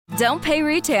Don't pay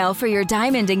retail for your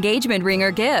diamond engagement ring or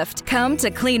gift. Come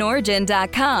to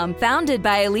CleanOrigin.com. Founded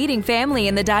by a leading family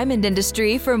in the diamond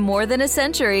industry for more than a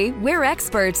century, we're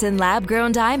experts in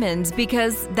lab-grown diamonds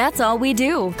because that's all we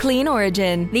do. Clean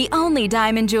Origin, the only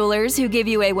diamond jewelers who give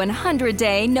you a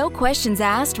 100-day, no questions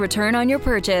asked return on your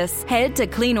purchase. Head to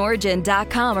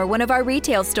CleanOrigin.com or one of our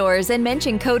retail stores and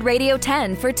mention code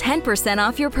Radio10 for 10%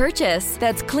 off your purchase.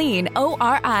 That's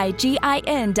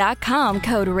CleanOrigin.com,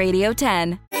 code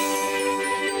Radio10.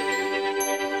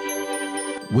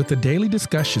 With the daily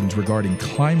discussions regarding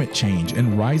climate change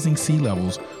and rising sea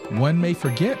levels, one may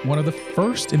forget one of the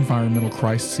first environmental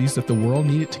crises that the world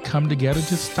needed to come together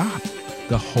to stop: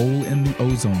 the hole in the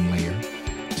ozone layer.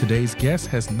 Today's guest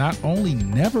has not only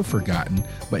never forgotten,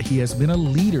 but he has been a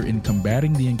leader in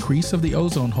combating the increase of the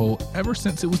ozone hole ever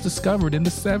since it was discovered in the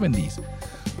 70s.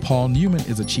 Paul Newman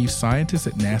is a chief scientist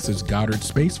at NASA's Goddard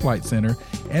Space Flight Center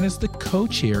and is the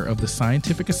co-chair of the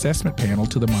scientific assessment panel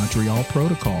to the Montreal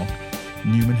Protocol.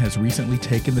 Newman has recently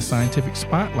taken the scientific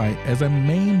spotlight as a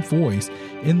main voice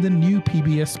in the new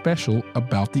PBS special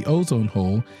about the ozone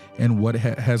hole and what it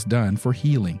has done for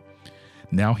healing.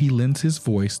 Now he lends his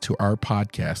voice to our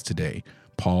podcast today.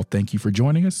 Paul, thank you for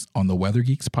joining us on the Weather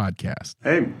Geeks podcast.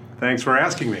 Hey, thanks for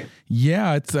asking me.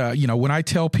 Yeah, it's, when I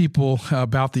tell people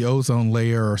about the ozone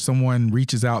layer or someone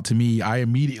reaches out to me, I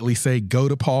immediately say, go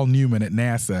to Paul Newman at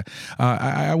NASA.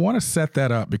 I want to set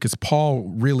that up because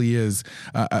Paul really is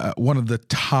one of the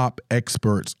top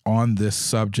experts on this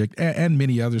subject and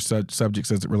many other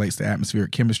subjects as it relates to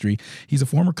atmospheric chemistry. He's a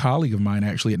former colleague of mine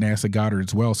actually at NASA Goddard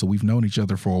as well, so we've known each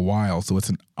other for a while. So it's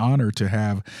an honor to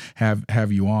have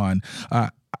you on.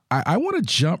 I want to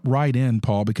jump right in,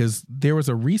 Paul, because there was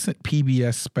a recent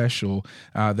PBS special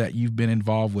that you've been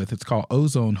involved with. It's called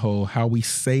Ozone Hole, How We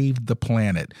Saved the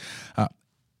Planet.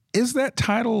 Is that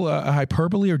title a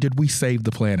hyperbole, or did we save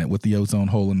the planet with the ozone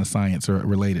hole and the science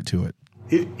related to it?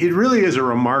 It really is a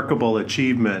remarkable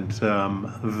achievement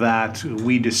that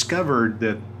we discovered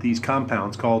that these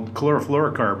compounds called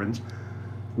chlorofluorocarbons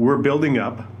were building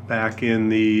up back in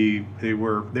they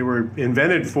were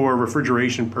invented for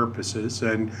refrigeration purposes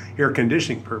and air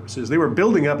conditioning purposes. They were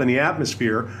building up in the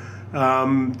atmosphere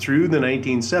through the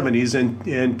 1970s,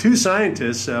 and two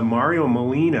scientists, Mario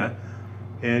Molina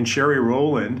and Sherry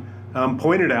Rowland,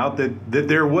 pointed out that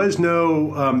there was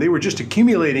no, they were just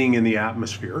accumulating in the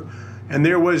atmosphere, and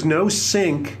there was no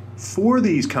sink for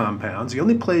these compounds. The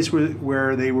only place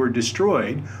where they were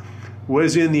destroyed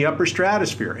was in the upper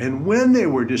stratosphere. And when they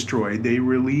were destroyed, they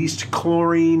released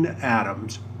chlorine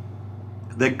atoms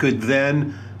that could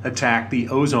then attack the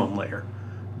ozone layer.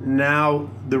 Now,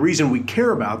 the reason we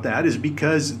care about that is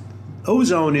because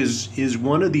ozone is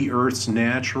one of the Earth's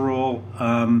natural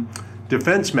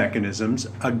defense mechanisms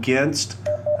against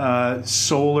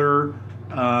solar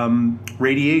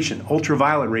radiation,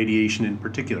 ultraviolet radiation in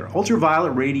particular.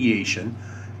 Ultraviolet radiation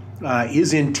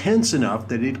is intense enough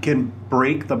that it can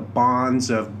break the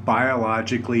bonds of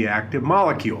biologically active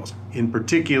molecules, in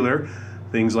particular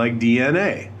things like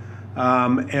DNA.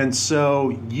 And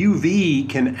so UV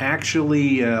can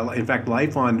actually, in fact,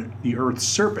 life on the Earth's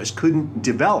surface couldn't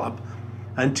develop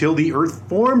until the Earth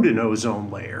formed an ozone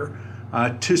layer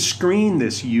to screen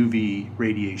this UV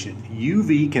radiation.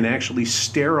 UV can actually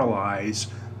sterilize,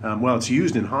 it's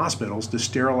used in hospitals to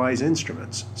sterilize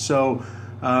instruments. So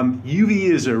UV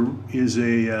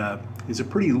is a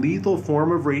pretty lethal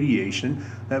form of radiation.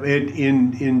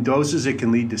 In doses, it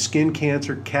can lead to skin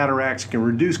cancer, cataracts. It can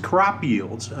reduce crop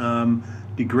yields,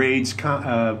 degrades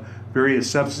various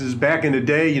substances. Back in the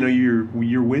day,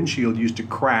 your windshield used to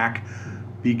crack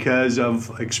because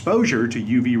of exposure to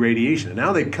UV radiation. And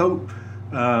now they coat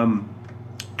the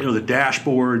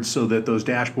dashboards so that those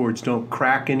dashboards don't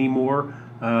crack anymore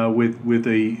with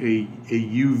a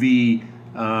UV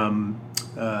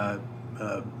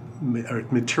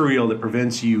material that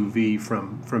prevents UV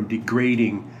from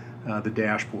degrading the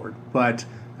dashboard. But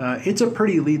it's a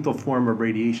pretty lethal form of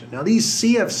radiation. Now, these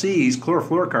CFCs,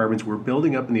 chlorofluorocarbons, were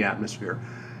building up in the atmosphere.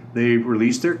 They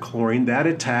released their chlorine. That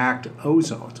attacked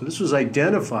ozone. So this was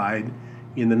identified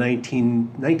in the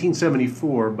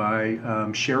 1974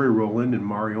 by Sherry Rowland and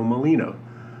Mario Molina.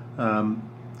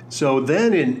 So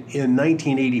then in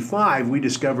 1985, we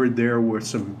discovered there were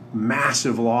some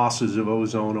massive losses of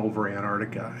ozone over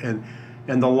Antarctica.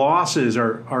 And the losses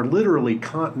are literally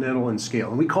continental in scale.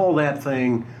 And we call that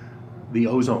thing the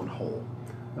ozone hole.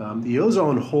 The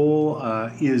ozone hole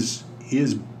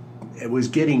was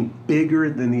getting bigger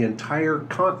than the entire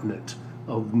continent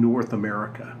of North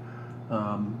America.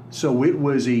 So it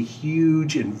was a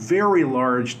huge and very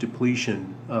large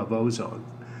depletion of ozone.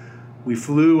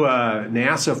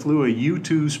 NASA flew a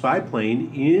U-2 spy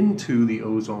plane into the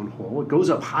ozone hole. It goes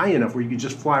up high enough where you can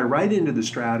just fly right into the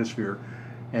stratosphere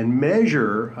and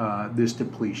measure this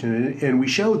depletion. And we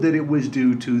showed that it was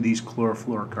due to these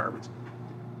chlorofluorocarbons.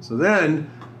 So then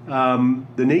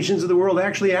the nations of the world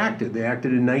actually acted. They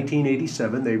acted in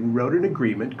 1987. They wrote an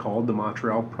agreement called the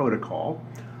Montreal Protocol,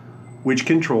 which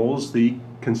controls the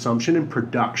consumption and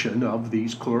production of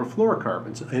these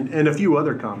chlorofluorocarbons and a few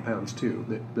other compounds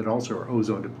too that also are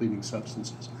ozone depleting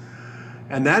substances.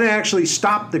 And that actually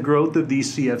stopped the growth of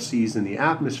these CFCs in the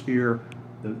atmosphere.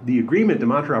 The agreement, the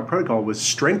Montreal Protocol, was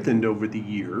strengthened over the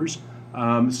years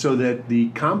so that the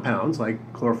compounds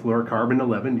like chlorofluorocarbon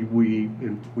 11, we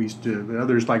used to,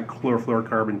 others like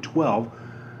chlorofluorocarbon 12,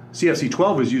 CFC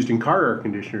 12 was used in car air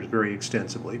conditioners very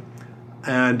extensively.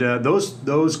 And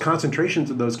those concentrations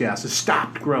of those gases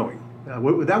stopped growing.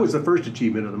 That was the first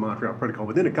achievement of the Montreal Protocol.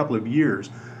 Within a couple of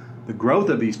years, the growth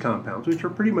of these compounds, which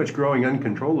are pretty much growing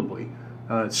uncontrollably,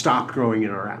 stopped growing in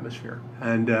our atmosphere.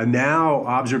 And now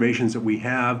observations that we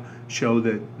have show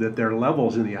that their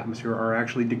levels in the atmosphere are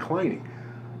actually declining.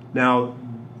 Now,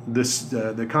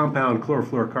 the compound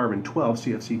chlorofluorocarbon 12,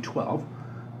 CFC 12,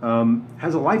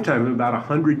 has a lifetime of about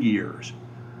 100 years.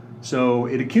 So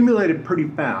it accumulated pretty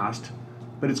fast,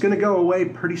 but it's going to go away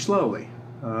pretty slowly.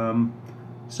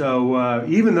 So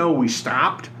even though we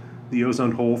stopped the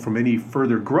ozone hole from any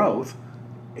further growth,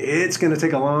 it's going to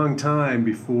take a long time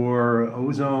before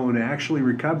ozone actually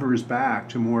recovers back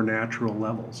to more natural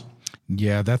levels.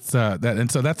 Yeah, that's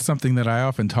and so that's something that I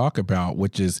often talk about,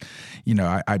 which is,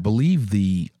 I believe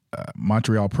the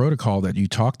Montreal Protocol that you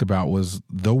talked about was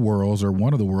the world's or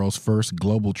one of the world's first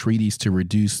global treaties to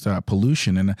reduce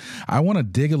pollution. And I want to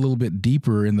dig a little bit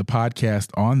deeper in the podcast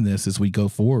on this as we go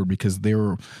forward, because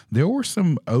there were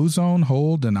some ozone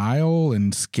hole denial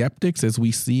and skeptics as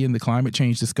we see in the climate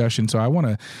change discussion. So I want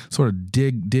to sort of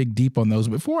dig deep on those.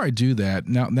 Before I do that,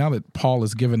 now that Paul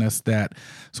has given us that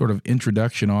sort of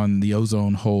introduction on the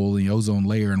ozone hole, the ozone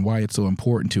layer, and why it's so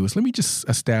important to us, let me just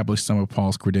establish some of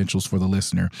Paul's credentials for the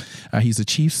listener. He's a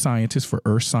chief scientist for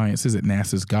Earth Sciences at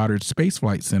NASA's Goddard Space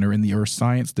Flight Center in the Earth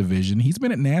Science Division. He's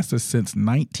been at NASA since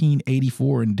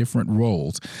 1984 in different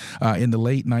roles. In the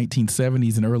late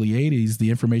 1970s and early 80s, the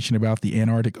information about the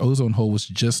Antarctic ozone hole was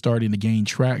just starting to gain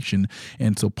traction.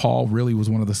 And so Paul really was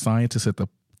one of the scientists at the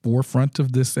forefront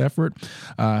of this effort.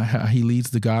 He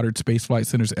leads the Goddard Space Flight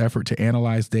Center's effort to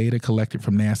analyze data collected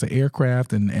from NASA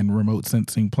aircraft and remote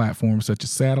sensing platforms such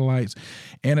as satellites.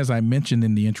 And as I mentioned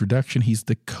in the introduction, he's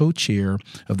the co-chair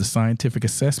of the scientific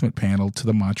assessment panel to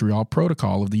the Montreal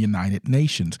Protocol of the United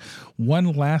Nations.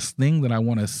 One last thing that I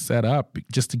want to set up,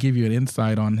 just to give you an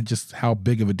insight on just how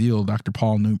big of a deal Dr.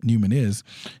 Paul Newman is.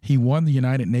 He won the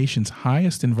United Nations'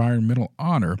 highest environmental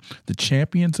honor, the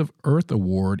Champions of Earth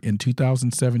Award, in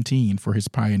 2017 for his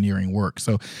pioneering work.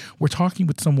 So we're talking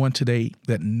with someone today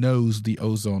that knows the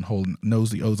ozone hole,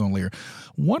 knows the ozone layer.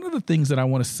 One of the things that I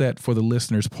want to set for the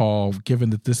listeners, Paul,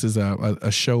 given that this is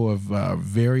a show of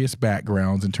various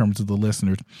backgrounds in terms of the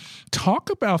listeners, talk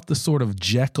about the sort of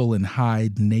Jekyll and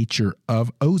Hyde nature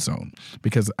of ozone,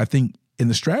 because I think in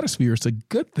the stratosphere it's a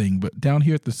good thing, but down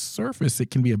here at the surface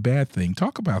it can be a bad thing.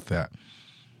 Talk about that.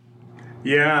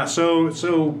 Yeah, so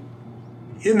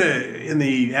in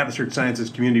the atmospheric sciences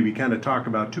community, we kind of talk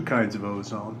about two kinds of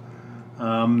ozone.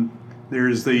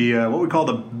 There's the what we call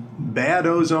the bad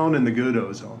ozone and the good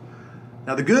ozone.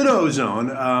 Now, the good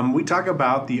ozone, we talk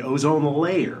about the ozone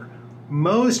layer.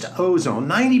 Most ozone,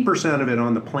 90% of it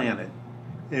on the planet,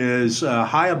 is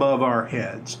high above our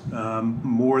heads,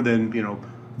 more than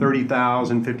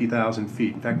 30,000, 50,000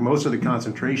 feet. In fact, most of the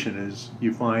concentration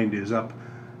is up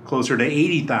closer to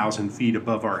 80,000 feet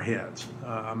above our heads.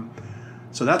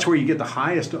 So that's where you get the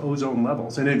highest ozone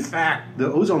levels. And in fact, the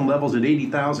ozone levels at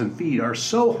 80,000 feet are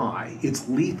so high, it's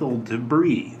lethal to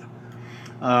breathe.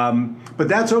 But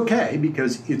that's okay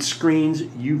because it screens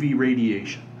UV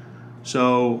radiation.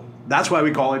 So that's why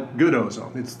we call it good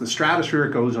ozone. It's the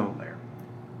stratospheric ozone layer.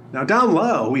 Now down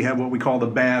low, we have what we call the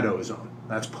bad ozone.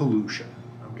 That's pollution.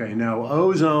 Okay. Now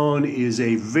ozone is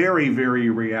a very, very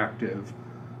reactive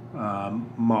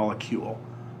molecule.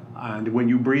 And when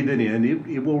you breathe it in,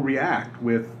 it will react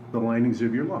with the linings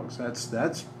of your lungs.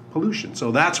 That's pollution.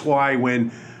 So that's why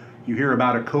when you hear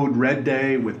about a code red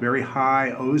day with very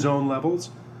high ozone levels,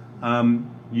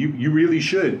 you really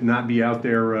should not be out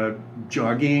there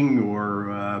jogging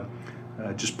or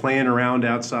just playing around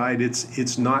outside.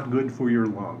 It's not good for your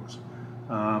lungs.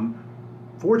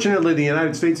 Fortunately, the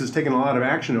United States has taken a lot of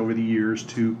action over the years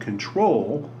to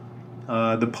control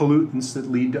the pollutants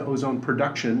that lead to ozone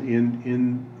production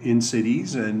in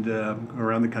cities and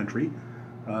around the country.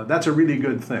 That's a really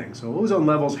good thing. So ozone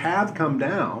levels have come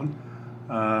down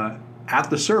at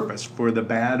the surface for the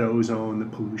bad ozone, the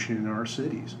pollution in our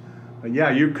cities. But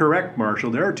yeah, you're correct,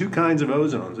 Marshall. There are two kinds of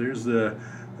ozones. There's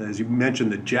as you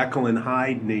mentioned, the Jekyll and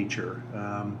Hyde nature.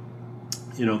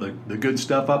 The good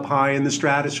stuff up high in the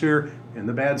stratosphere and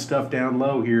the bad stuff down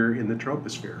low here in the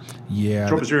troposphere. Yeah.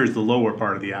 Troposphere is the lower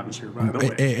part of the atmosphere, by the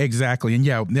way. Exactly. And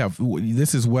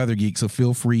this is Weather Geek, so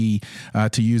feel free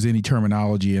to use any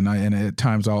terminology, and at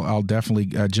times I'll definitely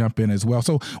jump in as well.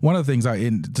 So one of the things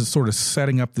to sort of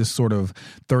setting up this sort of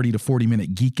 30 to 40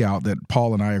 minute geek out that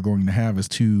Paul and I are going to have as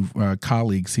two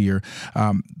colleagues here,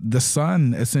 the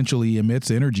sun essentially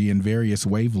emits energy in various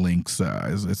wavelengths.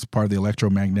 It's part of the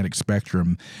electromagnetic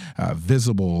spectrum,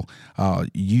 visible,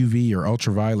 UV or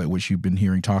ultraviolet, which you've been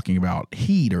hearing talking about,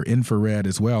 heat or infrared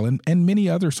as well, and many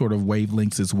other sort of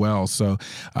wavelengths as well. So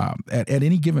at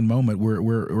any given moment,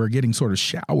 we're getting sort of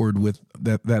showered with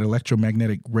that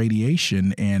electromagnetic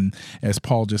radiation. And as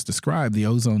Paul just described, the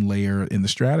ozone layer in the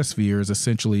stratosphere is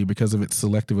essentially, because of its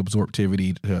selective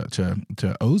absorptivity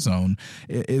to ozone,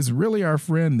 is really our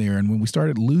friend there. And when we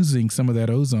started losing some of that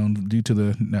ozone due to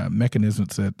the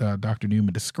mechanisms that Dr.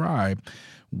 Newman described,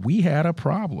 we had a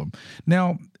problem.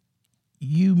 Now,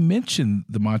 you mentioned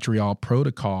the Montreal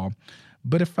Protocol,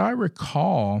 but if I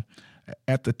recall,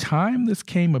 at the time this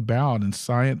came about and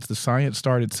the science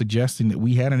started suggesting that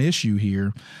we had an issue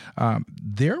here,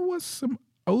 there was some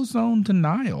ozone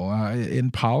denial in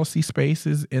policy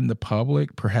spaces, in the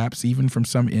public, perhaps even from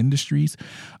some industries.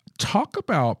 Talk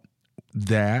about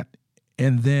that,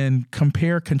 and then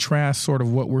contrast sort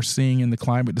of what we're seeing in the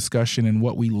climate discussion and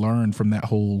what we learned from that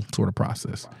whole sort of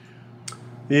process.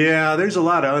 Yeah, there's a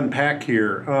lot to unpack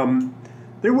here.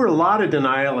 There were a lot of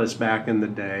denialists back in the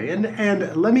day,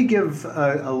 and let me give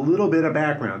a little bit of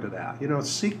background to that.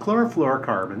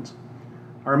 Chlorofluorocarbons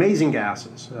are amazing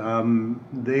gases.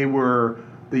 The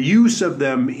use of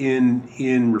them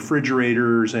in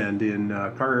refrigerators and in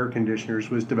car air conditioners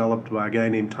was developed by a guy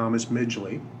named Thomas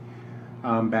Midgley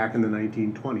back in the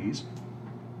 1920s.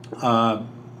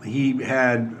 He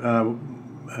had,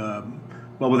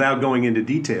 without going into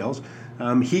details,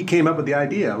 he came up with the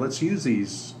idea, let's use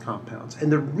these compounds.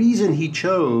 And the reason he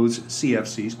chose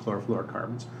CFCs,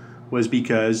 chlorofluorocarbons, was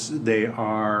because they're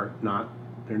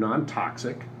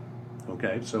non-toxic.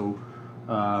 Okay, so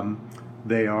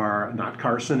they are not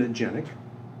carcinogenic.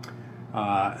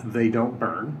 They don't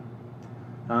burn.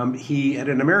 He, at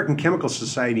an American Chemical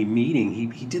Society meeting,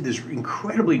 he did this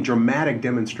incredibly dramatic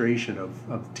demonstration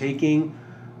of taking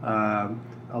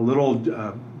a little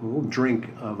drink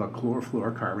of a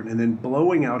chlorofluorocarbon and then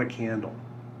blowing out a candle,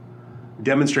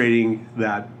 demonstrating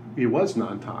that it was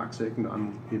non-toxic, and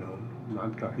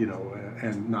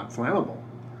not flammable.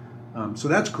 So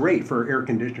that's great for air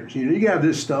conditioners. You have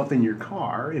this stuff in your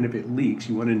car, and if it leaks,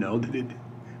 you want to know that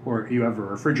or you have a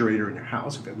refrigerator in your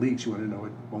house. If it leaks, you want to know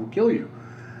it won't kill you.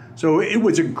 So it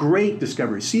was a great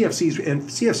discovery.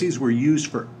 CFCs were used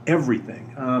for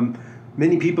everything.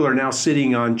 Many people are now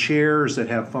sitting on chairs that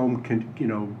have foam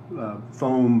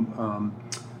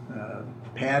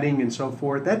padding and so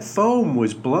forth. That foam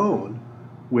was blown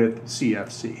with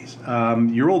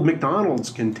CFCs. Your old McDonald's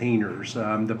containers,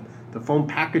 the foam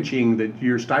packaging, that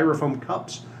your styrofoam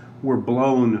cups were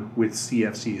blown with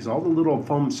CFCs. All the little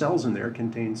foam cells in there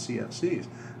contained CFCs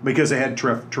because they had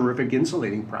terrific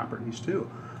insulating properties too.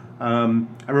 I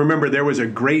remember there was a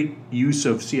great use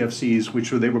of CFCs,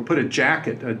 which they would put a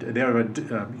jacket. They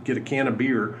would get a can of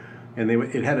beer, and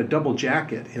it had a double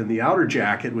jacket, and the outer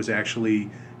jacket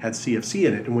had CFC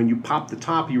in it. And when you popped the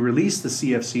top, you released the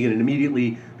CFC, and it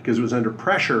immediately, because it was under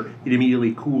pressure, it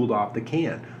immediately cooled off the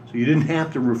can. So you didn't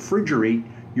have to refrigerate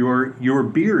your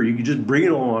beer. You could just bring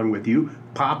it along with you,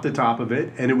 pop the top of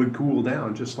it, and it would cool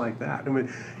down just like that.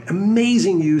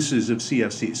 Amazing uses of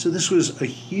CFCs. So this was a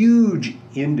huge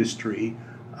industry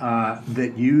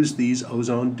that used these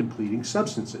ozone-depleting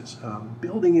substances.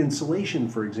 Building insulation,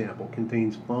 for example,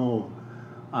 contains foam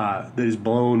that is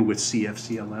blown with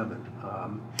CFC-11.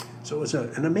 So it was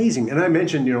an amazing, and I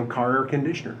mentioned, car air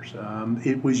conditioners.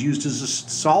 It was used as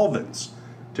solvents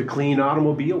to clean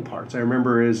automobile parts. I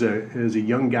remember as a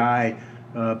young guy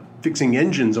fixing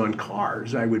engines on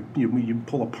cars, you'd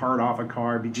pull a part off a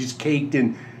car, it'd be just caked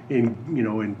in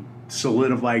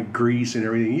solidified grease and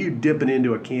everything. You'd dip it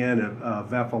into a can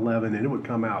of F11 and it would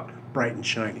come out bright and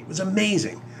shiny. It was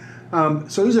amazing. So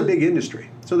this is a big industry.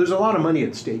 So there's a lot of money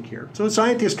at stake here. So a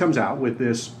scientist comes out with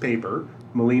this paper,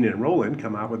 Molina and Rowland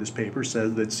come out with this paper,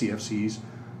 says that CFCs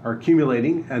are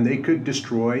accumulating and they could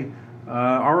destroy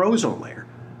our ozone layer.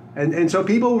 And so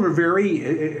people were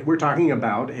we're talking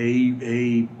about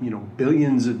a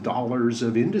billions of dollars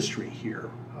of industry here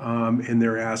and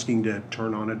they're asking to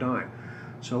turn on a dime.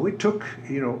 So it took,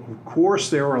 of course,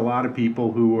 there were a lot of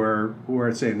people who are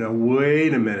saying, no,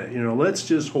 wait a minute, let's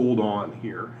just hold on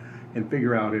here and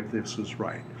figure out if this was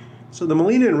right. So the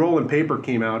Molina and Rowland paper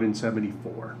came out in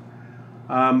 1974.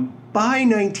 By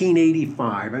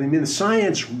 1985, the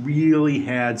science really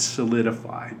had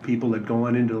solidified. People had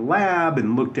gone into the lab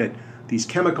and looked at these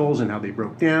chemicals and how they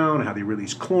broke down, how they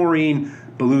released chlorine.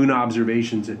 Balloon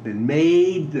observations had been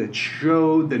made that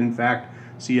showed that, in fact,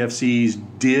 CFCs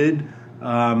did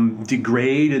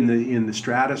degrade in the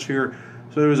stratosphere.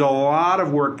 So there was a lot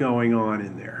of work going on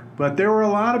in there. But there were a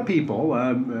lot of people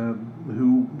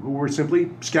who were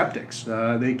simply skeptics.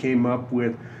 They came up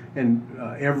with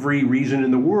every reason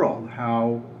in the world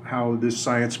how this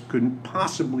science couldn't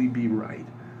possibly be right.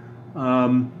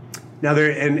 Now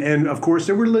and of course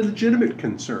there were legitimate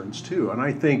concerns too, and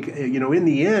I think in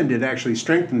the end it actually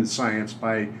strengthened the science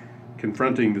by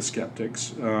confronting the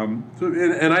skeptics.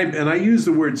 I use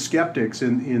the word skeptics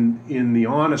in the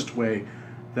honest way,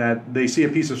 that they see a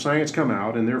piece of science come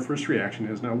out and their first reaction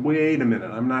is, now wait a minute,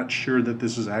 I'm not sure that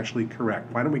this is actually correct.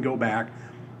 Why don't we go back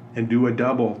and do a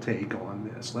double take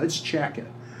on this? Let's check it.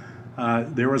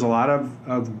 There was a lot of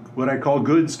what I call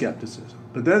good skepticism.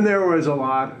 But then there was a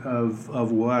lot of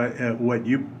what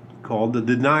you called the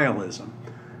denialism.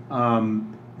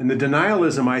 And the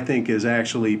denialism, I think, is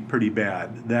actually pretty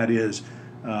bad. That is,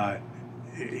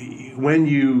 when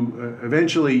you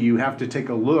eventually you have to take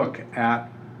a look at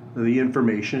the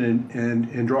information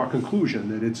and draw a conclusion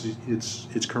that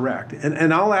it's correct.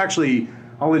 And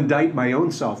I'll indict my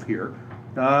own self here.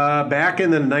 Back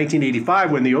in the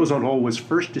 1985, when the ozone hole was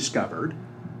first discovered,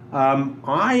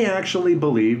 I actually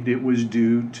believed it was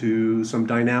due to some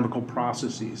dynamical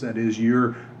processes. That is,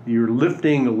 you're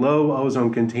lifting low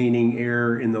ozone-containing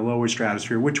air in the lower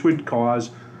stratosphere, which would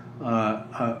cause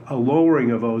a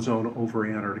lowering of ozone over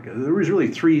Antarctica. There was really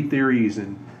three theories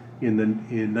in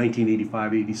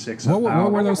 1985-86.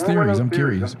 What were those theories? I'm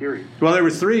curious. Well, there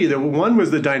was three. One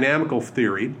was the dynamical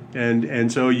theory,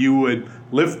 and so you would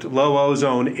lift low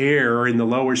ozone air in the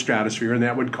lower stratosphere, and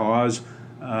that would cause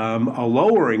a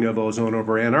lowering of ozone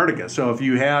over Antarctica. So if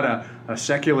you had a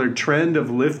secular trend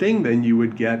of lifting, then you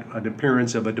would get an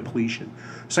appearance of a depletion.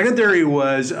 Second theory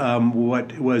was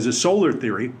what was a solar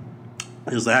theory,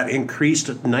 is that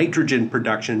increased nitrogen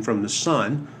production from the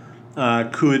sun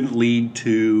could lead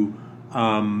to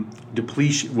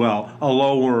depletion, a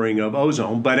lowering of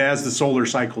ozone. But as the solar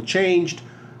cycle changed,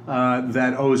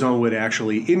 that ozone would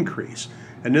actually increase.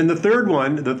 And then the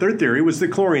third theory was the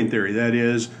chlorine theory. That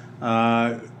is,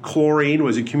 chlorine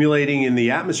was accumulating in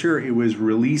the atmosphere. It was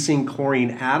releasing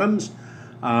chlorine atoms.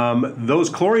 Those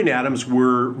chlorine atoms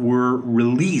were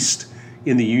released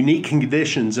in the unique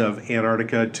conditions of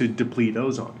Antarctica to deplete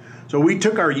ozone. So we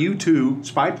took our U-2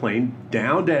 spy plane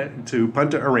down to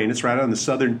Punta Arenas, right on the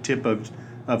southern tip of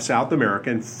South America,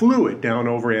 and flew it down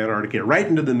over Antarctica, right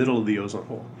into the middle of the ozone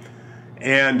hole.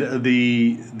 And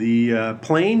the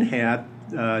plane had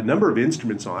a number of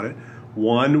instruments on it.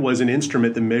 One was an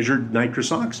instrument that measured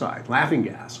nitrous oxide, laughing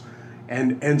gas.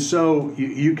 And so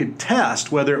you could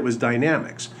test whether it was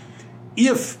dynamics.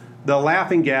 If the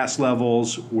laughing gas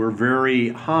levels were very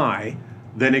high,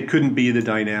 then it couldn't be the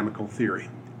dynamical theory.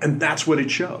 And that's what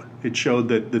it showed. It showed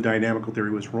that the dynamical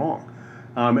theory was wrong.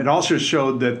 It also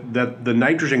showed that the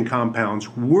nitrogen compounds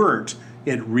weren't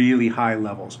at really high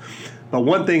levels. But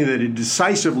one thing that it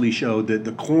decisively showed, that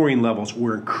the chlorine levels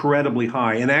were incredibly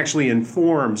high, and actually in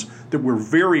forms that were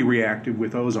very reactive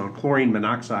with ozone. Chlorine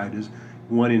monoxide is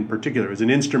one in particular. It was an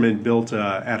instrument built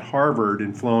at Harvard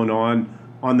and flown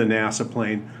on the NASA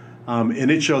plane.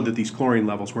 And it showed that these chlorine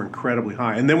levels were incredibly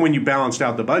high. And then when you balanced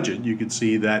out the budget, you could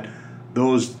see that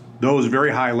those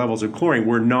very high levels of chlorine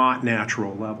were not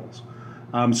natural levels.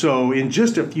 So in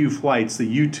just a few flights, the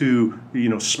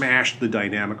U-2 smashed the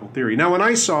dynamical theory. Now, when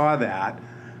I saw that,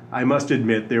 I must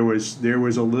admit there was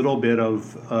a little bit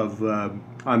of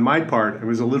on my part, I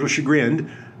was a little chagrined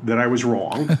that I was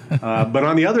wrong. But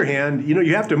on the other hand,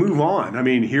 you have to move on. I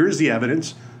mean, here's the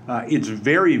evidence. It's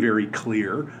very, very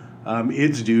clear.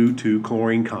 It's due to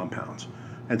chlorine compounds.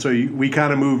 And so we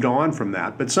kind of moved on from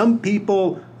that. But some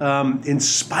people, in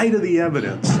spite of the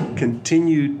evidence,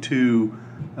 continued to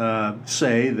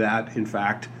say that, in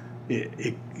fact,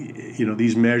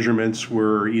 these measurements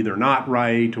were either not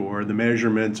right, or the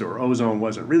measurements or ozone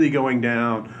wasn't really going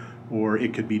down, or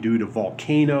it could be due to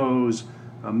volcanoes.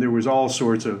 There was all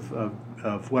sorts of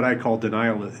what I call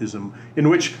denialism, in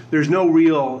which there's no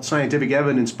real scientific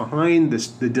evidence behind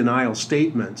the denial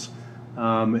statements.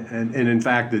 And in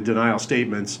fact, the denial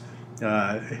statements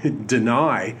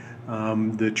deny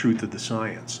the truth of the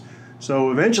science.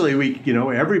 So eventually,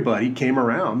 everybody came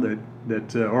around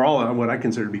or all what I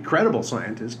consider to be credible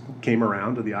scientists came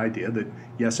around to the idea that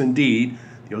yes, indeed,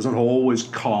 the ozone hole was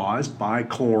caused by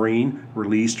chlorine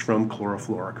released from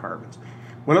chlorofluorocarbons.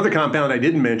 One other compound I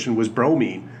didn't mention was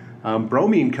bromine.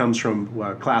 Bromine comes from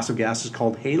a class of gases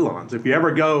called halons. If you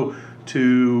ever go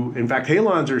in fact,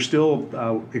 halons are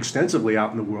still extensively out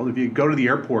in the world. If you go to the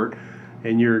airport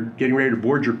and you're getting ready to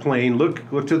board your plane,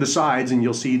 look to the sides and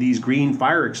you'll see these green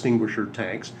fire extinguisher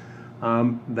tanks.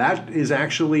 That is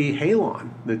actually halon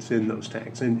that's in those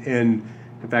tanks. And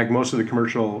in fact, most of the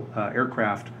commercial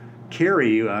aircraft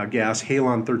carry gas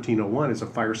halon 1301 as a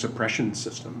fire suppression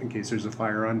system in case there's a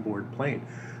fire on board plane.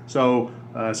 So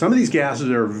some of these gases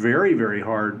are very, very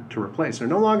hard to replace. They're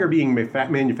no longer being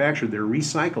manufactured. They're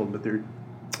recycled, but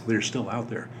they're still out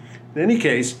there. In any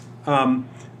case,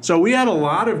 so we had a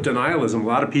lot of denialism. A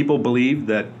lot of people believed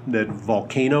that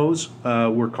volcanoes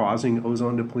were causing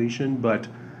ozone depletion, but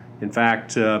in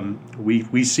fact,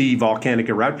 we see volcanic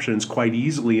eruptions quite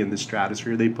easily in the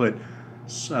stratosphere. They put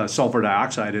sulfur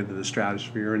dioxide into the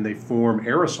stratosphere and they form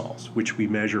aerosols, which we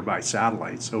measure by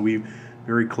satellite. So we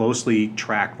very closely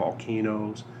track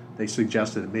volcanoes. They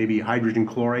suggested that maybe hydrogen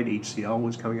chloride, HCl,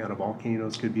 was coming out of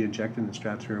volcanoes, could be injected in the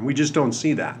stratosphere, and we just don't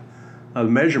see that. The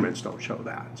measurements don't show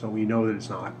that, so we know that it's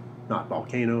not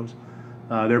volcanoes.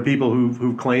 There are people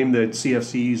who claim that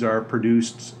CFCs are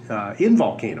produced in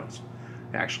volcanoes,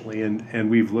 actually, and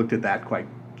we've looked at that quite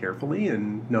carefully,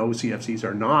 and no, CFCs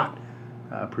are not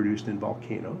produced in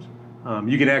volcanoes.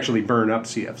 You can actually burn up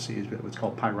CFCs, what's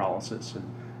called pyrolysis,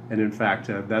 and in fact,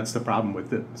 that's the problem with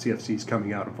the CFCs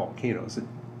coming out of volcanoes.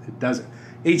 It doesn't.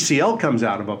 HCl comes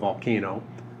out of a volcano,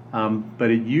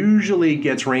 but it usually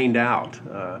gets rained out.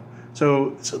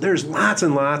 So there's lots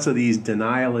and lots of these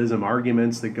denialism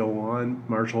arguments that go on,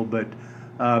 Marshall, but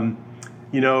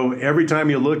every time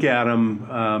you look at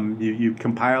them, you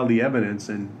compile the evidence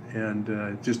and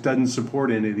it just doesn't support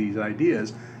any of these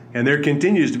ideas. And there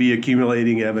continues to be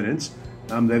accumulating evidence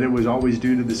that it was always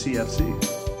due to the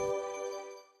CFC.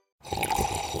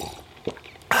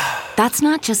 That's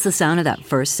not just the sound of that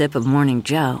first sip of Morning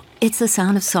Joe. It's the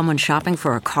sound of someone shopping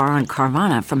for a car on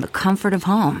Carvana from the comfort of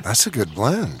home. That's a good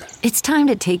blend. It's time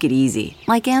to take it easy,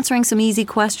 like answering some easy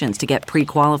questions to get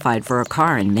pre-qualified for a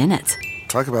car in minutes.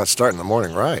 Talk about starting the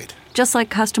morning right. Just like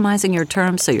customizing your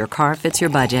terms so your car fits your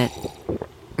budget.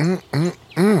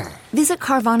 Visit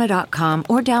Carvana.com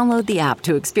or download the app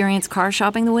to experience car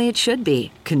shopping the way it should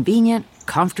be. Convenient,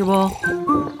 comfortable.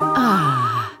 Ah.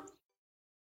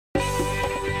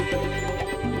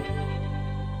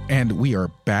 And we are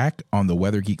back on the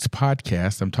Weather Geeks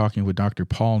podcast. I'm talking with Dr.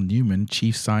 Paul Newman,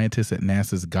 Chief Scientist at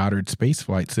NASA's Goddard Space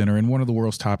Flight Center and one of the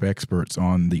world's top experts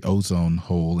on the ozone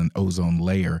hole and ozone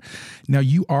layer. Now,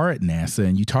 you are at NASA,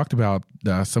 and you talked about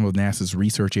some of NASA's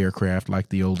research aircraft, like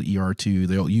the old ER-2,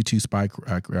 the old U-2 spy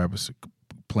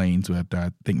planes, that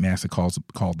I think NASA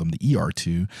called them the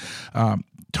ER-2.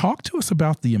 Talk to us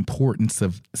about the importance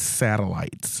of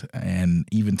satellites and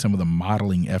even some of the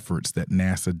modeling efforts that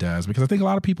NASA does, because I think a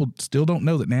lot of people still don't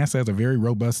know that NASA has a very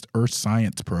robust Earth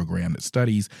science program that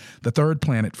studies the third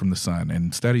planet from the sun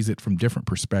and studies it from different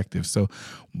perspectives. So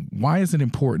why is it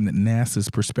important that NASA's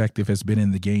perspective has been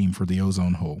in the game for the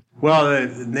ozone hole? Well,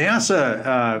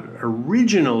 NASA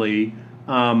originally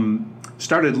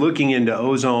started looking into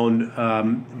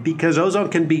ozone because ozone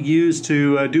can be used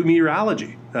to do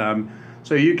meteorology.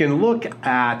 So you can look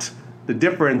at the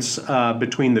difference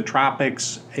between the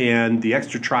tropics and the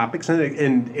extratropics,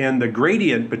 and the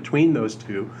gradient between those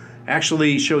two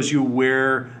actually shows you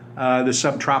where the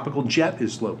subtropical jet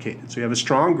is located. So you have a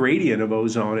strong gradient of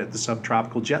ozone at the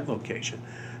subtropical jet location.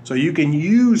 So you can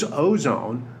use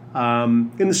ozone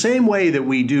in the same way that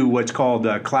we do what's called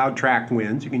cloud track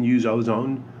winds. You can use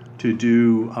ozone to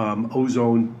do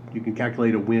ozone. You can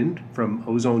calculate a wind from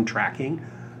ozone tracking.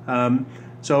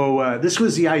 So this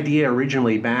was the idea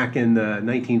originally back in the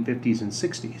 1950s and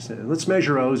 60s. Let's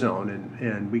measure ozone,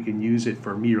 and we can use it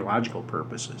for meteorological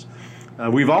purposes.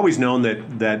 We've always known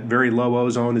that very low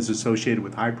ozone is associated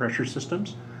with high pressure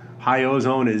systems. High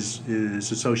ozone is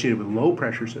associated with low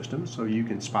pressure systems, so you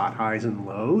can spot highs and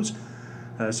lows.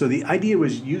 So the idea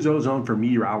was use ozone for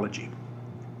meteorology.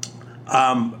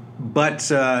 But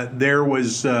there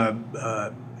was...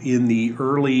 in the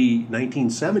early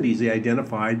 1970s, they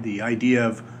identified the idea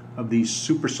of these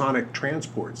supersonic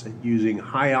transports and using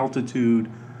high altitude,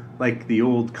 like the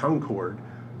old Concorde,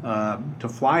 to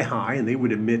fly high, and they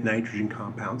would emit nitrogen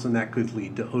compounds, and that could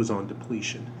lead to ozone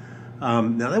depletion.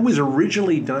 Now, that was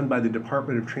originally done by the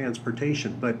Department of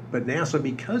Transportation, but NASA,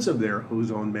 because of their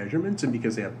ozone measurements and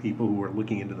because they have people who are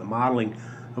looking into the modeling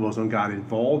of ozone, got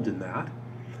involved in that.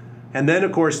 And then,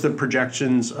 of course, the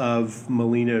projections of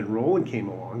Molina and Rowland came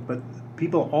along, but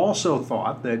people also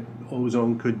thought that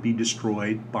ozone could be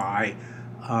destroyed by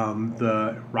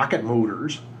the rocket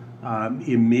motors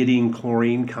emitting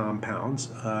chlorine compounds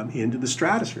into the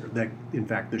stratosphere. That, in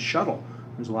fact, the shuttle,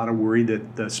 there's a lot of worry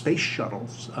that the space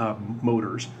shuttle's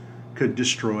motors could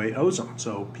destroy ozone.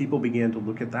 So people began to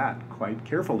look at that quite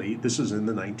carefully. This is in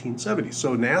the 1970s.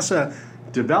 So NASA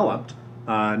developed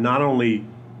not only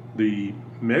the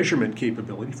measurement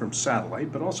capability from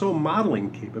satellite, but also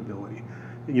modeling capability.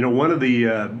 You know, one of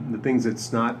the things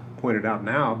that's not pointed out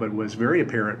now, but was very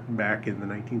apparent back in the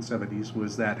 1970s,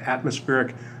 was that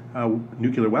atmospheric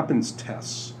nuclear weapons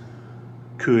tests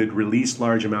could release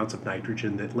large amounts of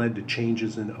nitrogen that led to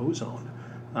changes in ozone.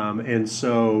 And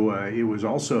so it was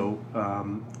also,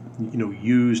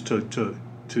 used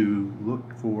to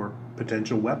look for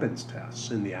potential weapons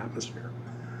tests in the atmosphere.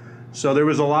 So there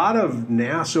was a lot of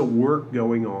NASA work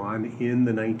going on in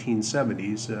the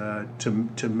 1970s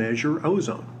to measure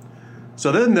ozone.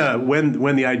 So then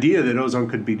when the idea that ozone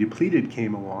could be depleted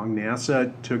came along,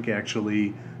 NASA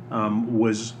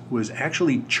was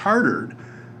actually chartered.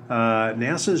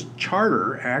 NASA's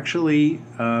charter actually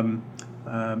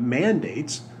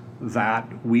mandates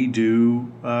that we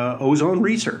do ozone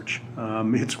research.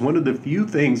 It's one of the few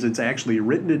things that's actually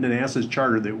written into NASA's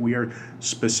charter that we are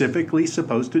specifically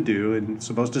supposed to do, and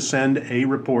supposed to send a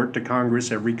report to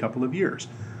Congress every couple of years.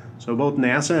 So both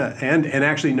NASA and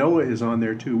actually NOAA is on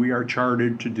there too. We are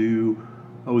chartered to do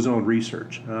ozone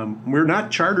research. We're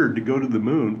not chartered to go to the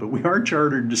moon, but we are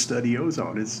chartered to study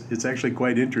ozone. It's actually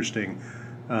quite interesting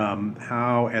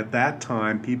how at that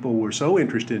time people were so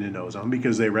interested in ozone,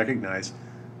 because they recognized,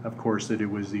 of course, that it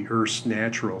was the Earth's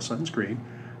natural sunscreen,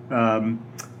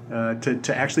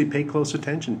 to actually pay close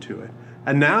attention to it.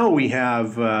 And now we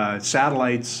have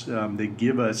satellites that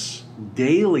give us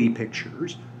daily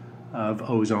pictures of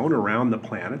ozone around the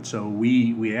planet, so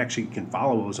we actually can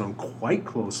follow ozone quite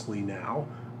closely now.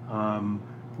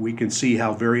 We can see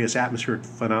how various atmospheric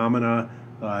phenomena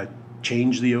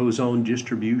change the ozone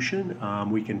distribution.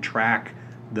 We can track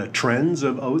the trends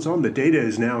of ozone. The data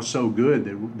is now so good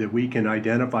that we can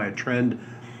identify a trend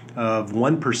of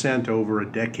 1% over a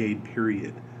decade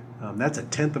period. That's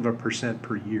 0.1%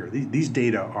 per year. These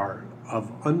data are of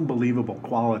unbelievable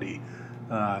quality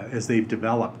as they've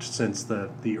developed since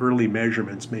the early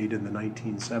measurements made in the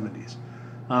 1970s.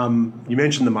 You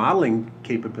mentioned the modeling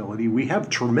capability. We have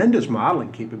tremendous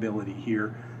modeling capability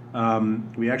here.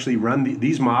 We actually run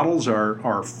these models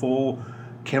are full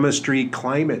chemistry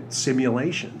climate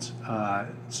simulations.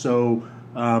 So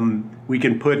we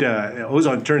can put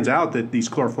ozone. It turns out that these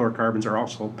chlorofluorocarbons are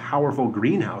also powerful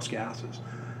greenhouse gases.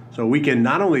 So we can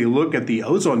not only look at the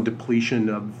ozone depletion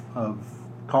of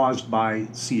caused by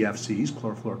CFCs,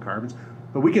 chlorofluorocarbons,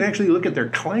 but we can actually look at their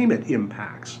climate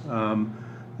impacts.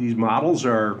 These models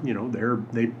are,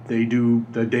 they do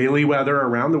the daily weather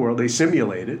around the world. They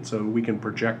simulate it, so we can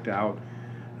project out.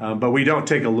 But we don't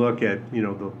take a look at,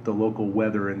 the local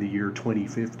weather in the year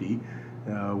 2050.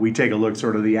 We take a look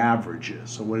sort of the averages.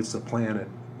 So what is the planet,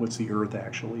 what's the Earth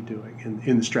actually doing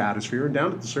in the stratosphere and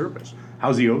down at the surface?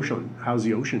 How's the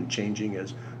ocean changing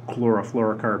as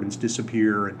chlorofluorocarbons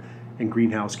disappear and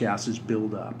greenhouse gases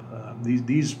build up?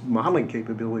 These modeling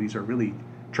capabilities are really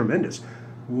tremendous.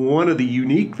 One of the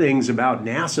unique things about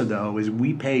NASA, though, is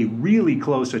we pay really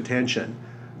close attention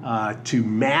to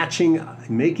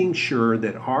making sure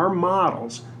that our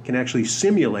models can actually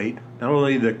simulate not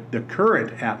only the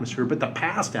current atmosphere, but the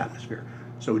past atmosphere.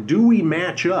 So do we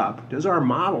match up? Does our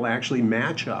model actually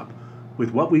match up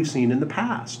with what we've seen in the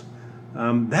past?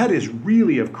 That is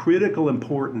really of critical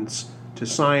importance to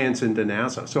science and to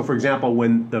NASA. So, for example,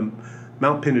 when the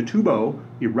Mount Pinatubo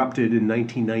erupted in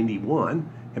 1991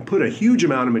 and put a huge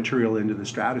amount of material into the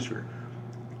stratosphere,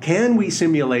 can we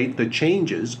simulate the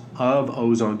changes of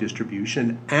ozone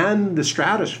distribution and the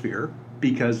stratosphere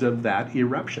because of that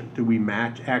eruption? Do we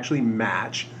actually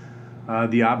match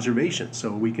the observations?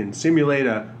 So we can simulate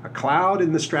a cloud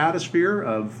in the stratosphere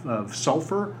of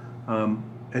sulfur,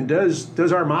 and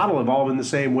does our model evolve in the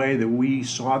same way that we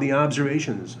saw the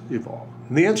observations evolve?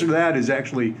 And the answer to that is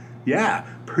actually, yeah,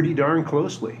 pretty darn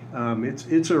closely.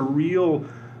 It's a real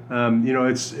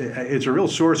it's a real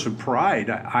source of pride,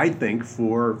 I think,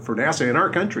 for NASA and our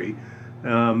country,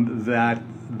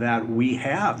 that we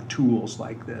have tools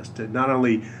like this to not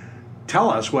only tell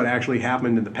us what actually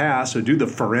happened in the past, so do the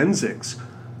forensics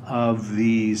of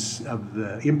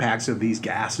the impacts of these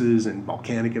gases and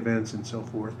volcanic events and so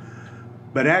forth,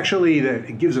 but actually that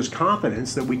it gives us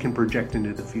confidence that we can project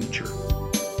into the future.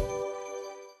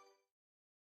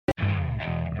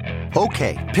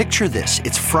 Okay, picture this.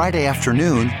 It's Friday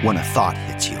afternoon when a thought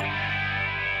hits you.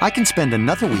 I can spend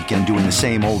another weekend doing the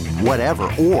same old whatever,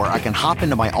 or I can hop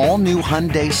into my all-new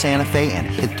Hyundai Santa Fe and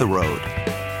hit the road.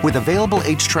 With available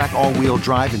H-Track all-wheel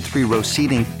drive and 3-row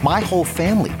seating, my whole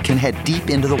family can head deep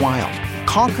into the wild.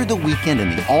 Conquer the weekend in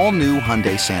the all-new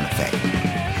Hyundai Santa Fe.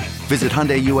 Visit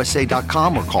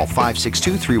HyundaiUSA.com or call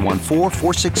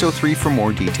 562-314-4603 for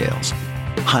more details.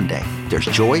 Hyundai, there's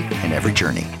joy in every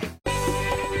journey.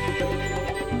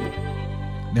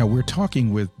 Now, we're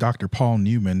talking with Dr. Paul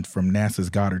Newman from NASA's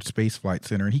Goddard Space Flight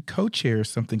Center, and he co-chairs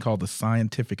something called the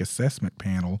Scientific Assessment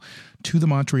Panel to the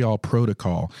Montreal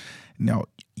Protocol. Now,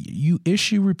 you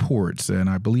issue reports, and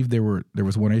I believe there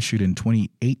was one issued in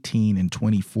 2018 and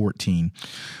 2014.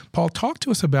 Paul, talk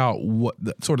to us about what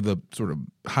the sort of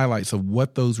highlights of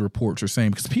what those reports are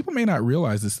saying, because people may not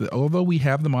realize this, that although we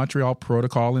have the Montreal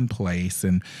Protocol in place,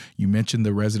 and you mentioned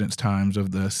the residence times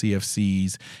of the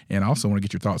CFCs, and I also want to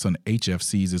get your thoughts on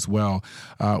HFCs as well,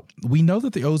 we know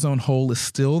that the ozone hole is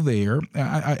still there,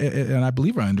 and I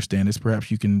believe I understand this. Perhaps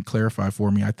you can clarify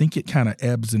for me. I think it kind of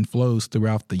ebbs and flows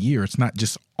throughout the year. It's not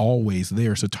just always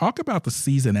there. So talk about the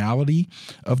seasonality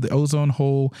of the ozone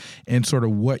hole and sort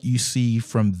of what you see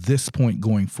from this point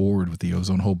going forward with the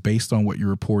ozone hole based on what you're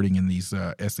reporting in these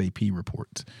SAP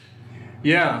reports.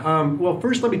 Yeah. Well,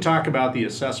 first let me talk about the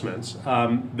assessments.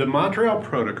 The Montreal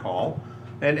Protocol,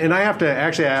 and I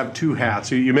have two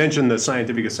hats. You mentioned the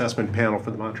Scientific Assessment Panel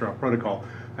for the Montreal Protocol.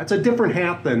 That's a different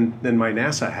hat than my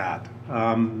NASA hat.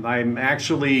 I'm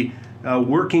actually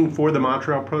working for the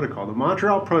Montreal Protocol. The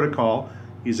Montreal Protocol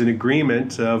is an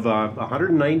agreement of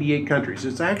 198 countries.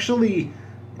 It's actually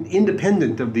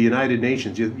independent of the United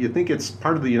Nations. You think it's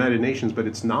part of the United Nations, but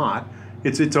it's not.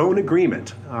 It's its own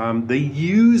agreement. They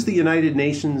use the United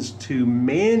Nations to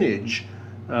manage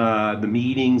the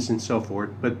meetings and so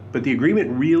forth, but the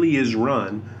agreement really is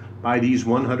run by these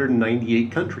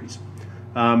 198 countries.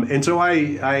 And so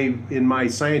I, in my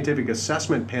scientific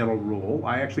assessment panel role,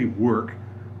 I actually work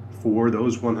for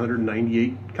those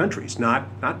 198 countries, not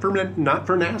for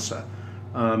NASA.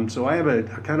 So I have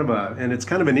and it's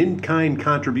kind of an in-kind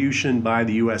contribution by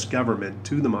the U.S. government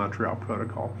to the Montreal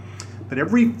Protocol. But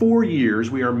every 4 years,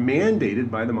 we are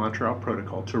mandated by the Montreal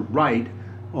Protocol to write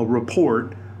a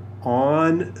report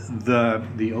on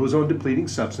the ozone-depleting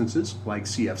substances, like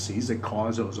CFCs, that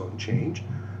cause ozone change.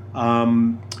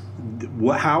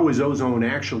 How is ozone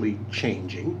actually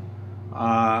changing?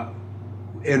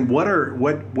 And what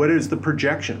is the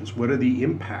projections? What are the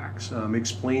impacts?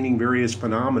 Explaining various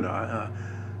phenomena.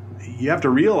 You have to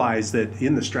realize that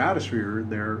in the stratosphere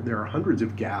there are hundreds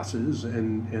of gases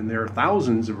and there are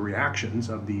thousands of reactions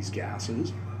of these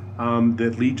gases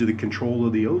that lead to the control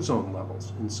of the ozone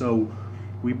levels. And so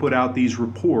we put out these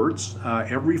reports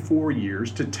every 4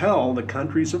 years to tell the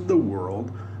countries of the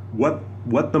world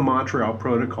what the Montreal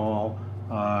Protocol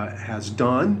has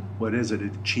done, what has it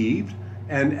achieved,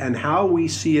 and how we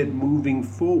see it moving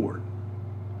forward.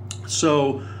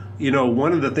 So,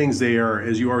 one of the things they are,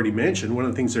 as you already mentioned, one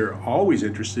of the things they're always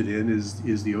interested in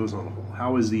is the ozone hole.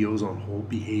 How is the ozone hole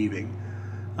behaving?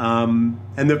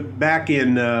 Back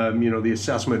in, the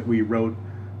assessment we wrote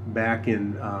back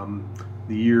in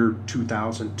the year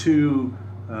 2002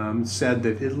 said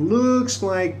that it looks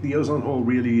like the ozone hole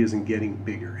really isn't getting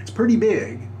bigger. It's pretty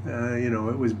big.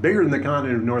 It was bigger than the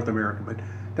continent of North America, but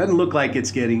doesn't look like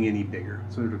it's getting any bigger.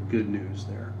 Sort of good news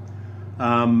there.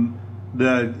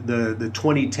 The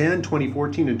 2010,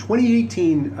 2014, and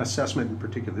 2018 assessment in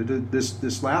particular,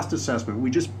 this last assessment,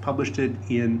 we just published it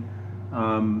in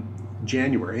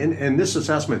January. And this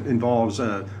assessment involves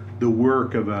the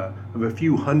work of a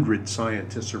few hundred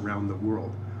scientists around the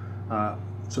world.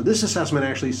 So this assessment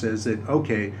actually says that,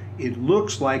 okay, it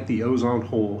looks like the ozone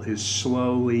hole is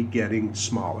slowly getting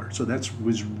smaller. So that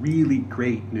was really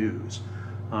great news.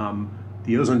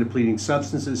 The ozone-depleting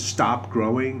substances stopped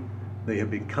growing. They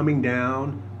have been coming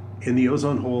down, and the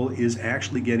ozone hole is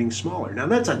actually getting smaller. Now,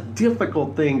 that's a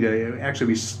difficult thing to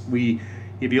actually,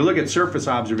 if you look at surface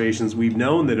observations, we've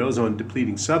known that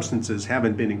ozone-depleting substances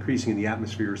haven't been increasing in the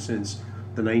atmosphere since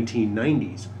the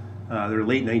 1990s, the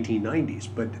late 1990s.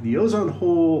 But the ozone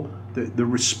hole, the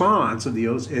response of the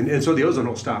ozone, and so the ozone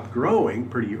hole stopped growing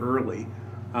pretty early.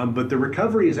 But the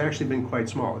recovery has actually been quite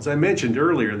small. As I mentioned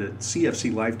earlier, the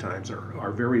CFC lifetimes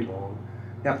are very long.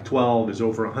 F12 is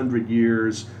over 100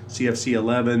 years. CFC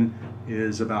 11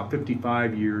 is about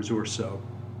 55 years or so.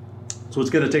 So it's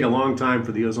going to take a long time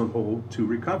for the ozone hole to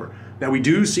recover. Now, we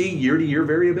do see year-to-year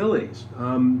variabilities.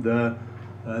 The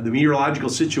meteorological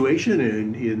situation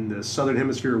in the southern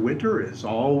hemisphere winter is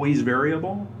always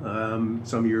variable.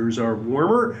 Some years are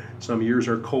warmer, some years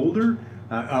are colder.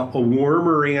 A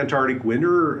warmer Antarctic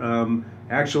winter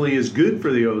actually is good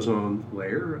for the ozone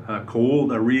layer.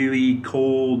 A really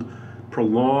cold,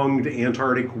 prolonged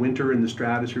Antarctic winter in the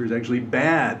stratosphere is actually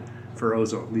bad for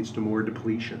ozone, leads to more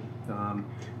depletion.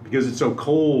 Because it's so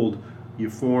cold, you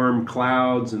form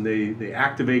clouds and they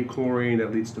activate chlorine,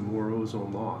 that leads to more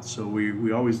ozone loss. So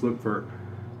we always look for,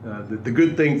 the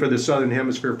good thing for the Southern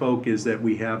Hemisphere folk is that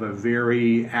we have a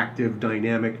very active,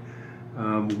 dynamic,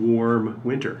 warm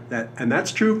winter. And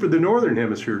that's true for the Northern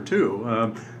Hemisphere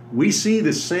too. We see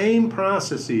the same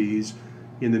processes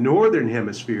in the Northern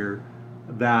Hemisphere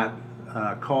that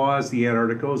cause the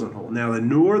Antarctic ozone hole. Now, the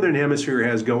Northern Hemisphere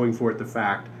has going for it the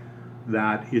fact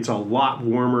that it's a lot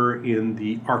warmer in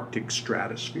the Arctic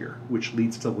stratosphere, which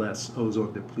leads to less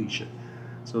ozone depletion.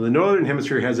 So the Northern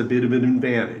Hemisphere has a bit of an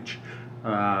advantage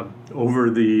over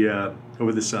the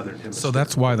Southern Hemisphere. So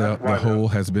that's why the hole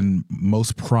has been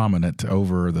most prominent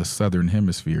over the Southern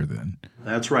Hemisphere then.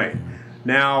 That's right.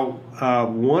 Now,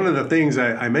 one of the things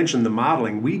I mentioned, the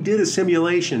modeling, we did a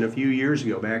simulation a few years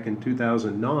ago, back in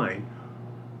 2009,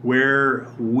 where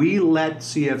we let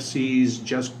CFCs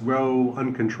just grow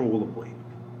uncontrollably.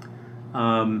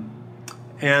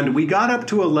 And we got up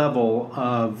to a level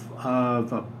of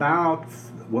about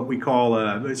what we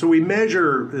call so we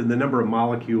measure the number of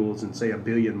molecules in, say, 1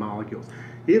 billion molecules.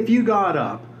 If you got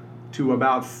up to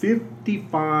about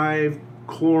 55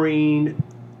 chlorine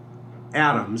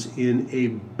atoms in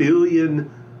 1 billion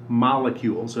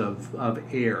molecules of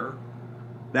air,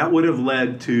 that would have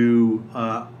led to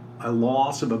a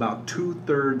loss of about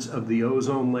 2/3 of the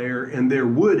ozone layer, and there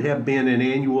would have been an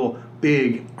annual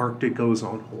big Arctic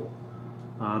ozone hole.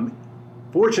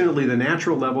 Fortunately, the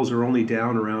natural levels are only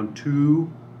down around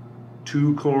two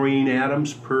chlorine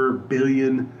atoms per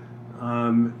billion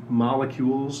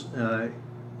molecules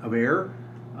of air.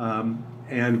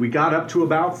 And we got up to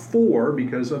about 4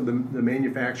 because of the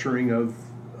manufacturing of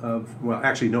well,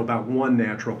 actually, no, about 1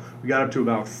 natural. We got up to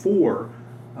about 4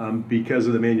 because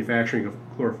of the manufacturing of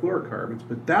chlorofluorocarbons.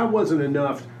 But that wasn't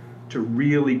enough to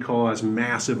really cause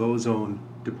massive ozone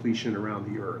depletion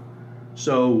around the Earth.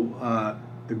 So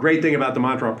the great thing about the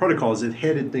Montreal Protocol is it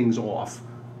headed things off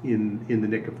in the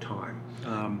nick of time.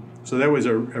 So that was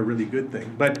a really good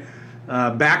thing. But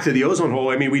back to the ozone hole,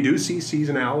 I mean, we do see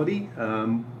seasonality.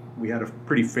 We had a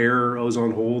pretty fair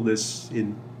ozone hole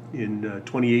in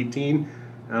 2018.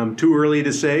 Too early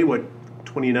to say what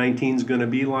 2019 is going to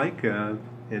be like,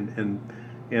 and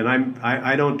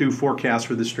I don't do forecasts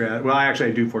for the Well,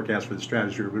 actually, I do forecasts for the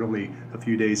stratosphere, but only a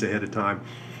few days ahead of time.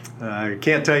 I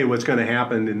can't tell you what's going to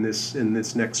happen in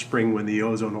this next spring when the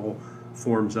ozone hole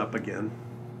forms up again.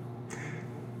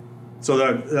 So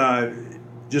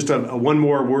just one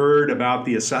more word about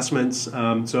the assessments.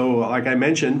 So like I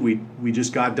mentioned, we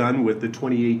just got done with the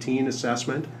 2018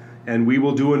 assessment, and we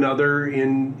will do another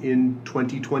in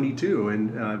 2022.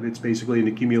 And it's basically an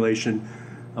accumulation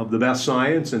of the best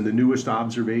science and the newest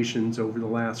observations over the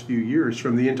last few years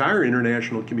from the entire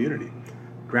international community.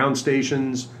 Ground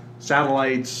stations,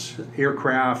 satellites,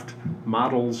 aircraft,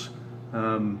 models,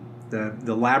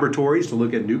 the laboratories to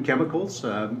look at new chemicals.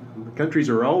 Companies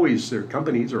are always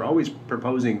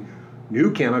proposing new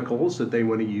chemicals that they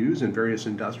want to use in various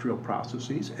industrial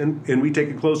processes. And we take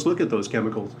a close look at those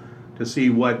chemicals to see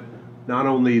what not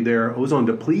only their ozone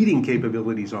depleting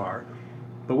capabilities are,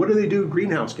 but what do they do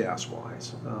greenhouse gas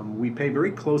wise? We pay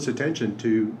very close attention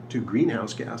to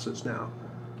greenhouse gases now.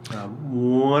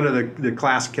 One of the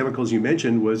class chemicals you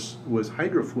mentioned was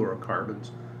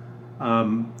hydrofluorocarbons.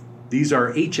 These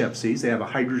are HFCs. They have a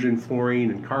hydrogen,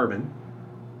 fluorine, and carbon.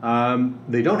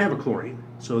 They don't have a chlorine,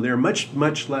 so they're much,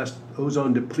 much less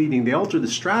ozone depleting. They alter the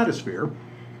stratosphere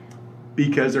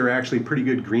because they're actually pretty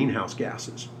good greenhouse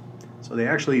gases. So they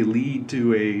actually lead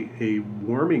to a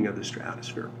warming of the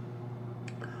stratosphere.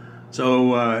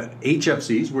 So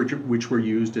HFCs, which were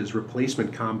used as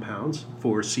replacement compounds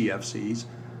for CFCs,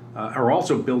 are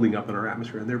also building up in our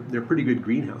atmosphere. And they're pretty good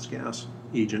greenhouse gas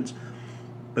agents.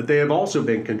 But they have also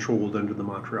been controlled under the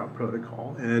Montreal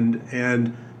Protocol.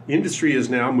 And industry is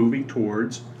now moving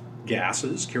towards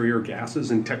gases, carrier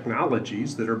gases, and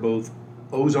technologies that are both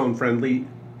ozone-friendly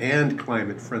and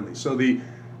climate-friendly. So the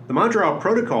Montreal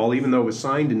Protocol, even though it was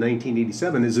signed in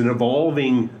 1987, is an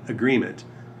evolving agreement.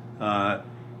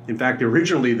 In fact,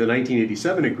 originally the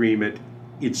 1987 agreement,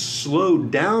 it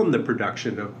slowed down the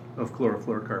production of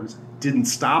chlorofluorocarbons, didn't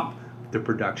stop the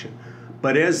production.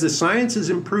 But as the science has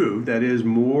improved, that is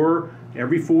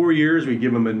every 4 years we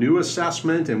give them a new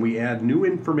assessment and we add new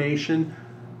information,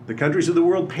 the countries of the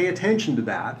world pay attention to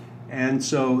that, and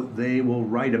so they will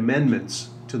write amendments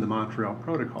to the Montreal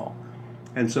Protocol.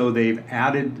 And so they've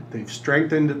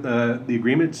strengthened the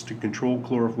agreements to control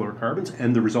chlorofluorocarbons,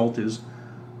 and the result is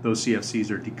those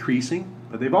CFCs are decreasing.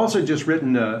 But they've also just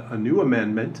written a new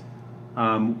amendment,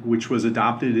 which was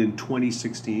adopted in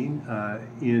 2016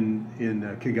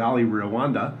 in Kigali,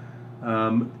 Rwanda,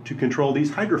 to control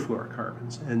these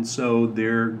hydrofluorocarbons. And so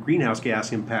their greenhouse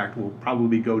gas impact will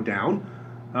probably go down.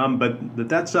 But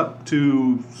that's up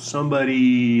to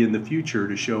somebody in the future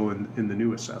to show in the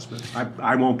new assessment.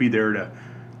 I won't be there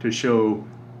to show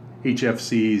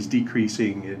HFCs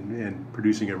decreasing and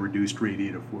producing a reduced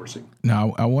radiative forcing.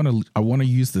 Now, I want to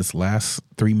use this last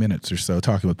 3 minutes or so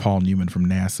talking with Paul Newman from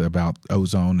NASA about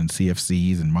ozone and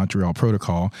CFCs and Montreal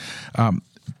Protocol.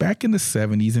 Back in the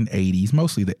 70s and 80s,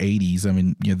 mostly the 80s, I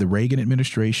mean, you know, the Reagan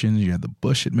administration, you had the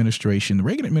Bush administration. The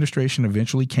Reagan administration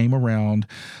eventually came around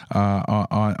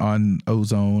on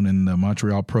ozone and the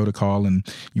Montreal Protocol. And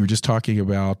you were just talking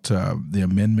about the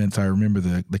amendments. I remember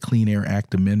the Clean Air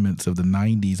Act amendments of the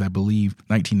 90s, I believe,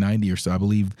 1990 or so. I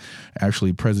believe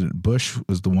actually President Bush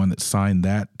was the one that signed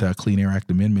that Clean Air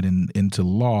Act amendment into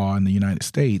law in the United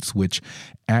States, which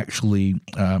actually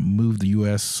moved the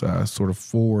U.S. sort of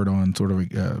forward on sort of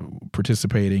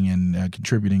participating and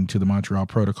contributing to the Montreal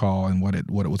Protocol and what it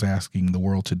was asking the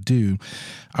world to do.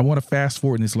 I want to fast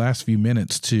forward in these last few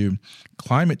minutes to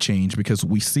climate change, because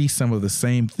we see some of the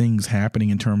same things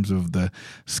happening in terms of the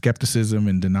skepticism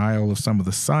and denial of some of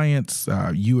the science.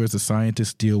 You as a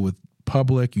scientist deal with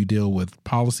public, you deal with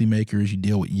policymakers, you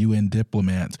deal with UN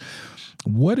diplomats.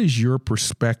 What is your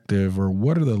perspective, or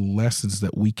what are the lessons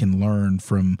that we can learn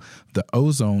from the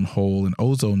ozone hole and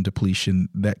ozone depletion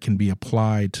that can be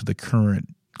applied to the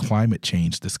current climate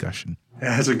change discussion?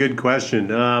 That's a good question.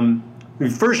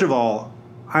 First of all,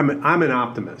 I'm an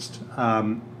optimist.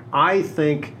 I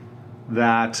think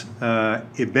that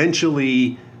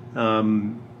eventually,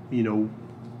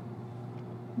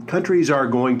 countries are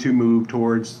going to move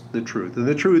towards the truth, and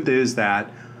the truth is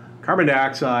that carbon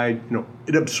dioxide,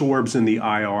 it absorbs in the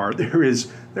IR.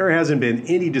 There hasn't been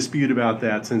any dispute about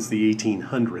that since the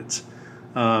 1800s.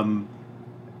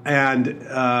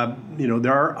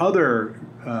 There are other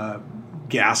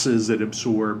gases that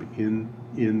absorb in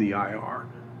the IR.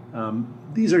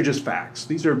 These are just facts.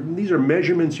 These are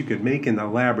measurements you could make in the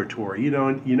laboratory. You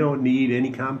don't need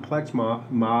any complex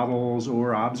models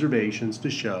or observations to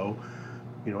show,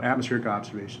 atmospheric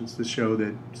observations to show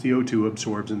that CO2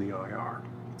 absorbs in the IR.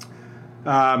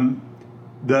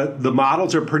 The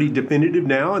models are pretty definitive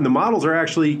now, and the models are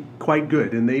actually quite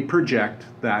good, and they project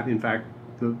that, in fact,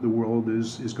 the world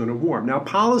is going to warm. Now,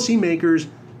 policymakers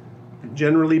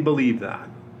generally believe that.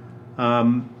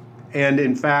 And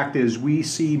in fact, as we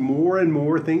see more and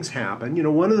more things happen,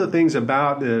 one of the things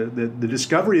about the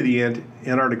discovery of the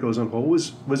Antarctic ozone hole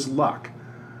was luck.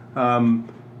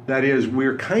 That is,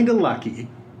 we're kind of lucky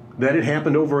that it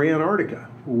happened over Antarctica,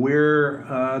 where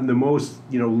the most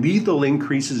lethal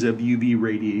increases of UV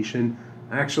radiation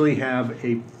actually have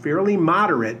a fairly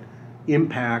moderate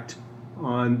impact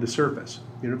on the surface.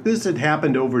 If this had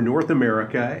happened over North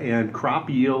America and crop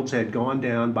yields had gone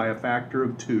down by a factor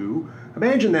of 2,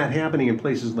 imagine that happening in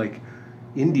places like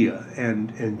India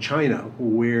and China,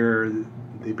 where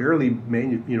they barely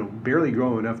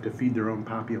grow enough to feed their own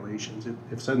populations.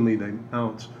 If suddenly the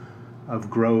amounts of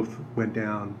growth went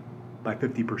down by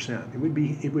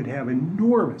 50%, it would have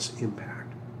enormous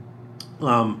impact.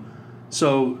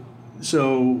 So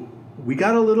we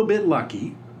got a little bit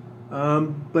lucky,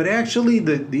 but actually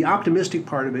the optimistic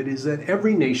part of it is that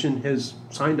every nation has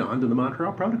signed on to the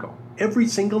Montreal Protocol. Every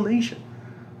single nation.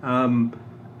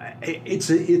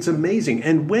 It's amazing.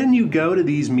 And when you go to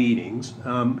these meetings,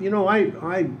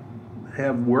 I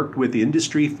have worked with the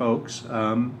industry folks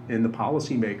and the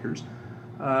policymakers.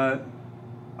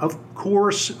 Of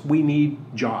course, we need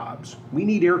jobs. We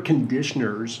need air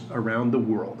conditioners around the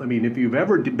world. I mean, if you've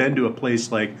ever been to a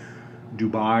place like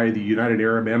Dubai, the United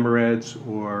Arab Emirates,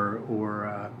 or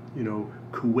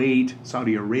Kuwait,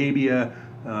 Saudi Arabia,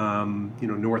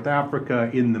 North Africa,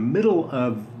 in the middle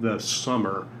of the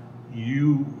summer,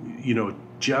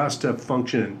 just to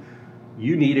function,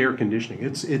 you need air conditioning.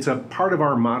 It's a part of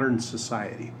our modern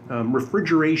society.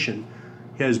 Refrigeration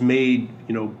has made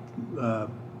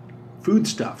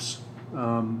foodstuffs.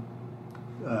 So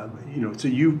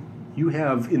you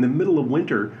have, in the middle of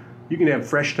winter, you can have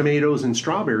fresh tomatoes and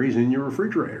strawberries in your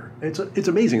refrigerator. It's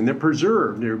amazing. They're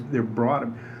preserved. They're brought.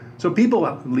 So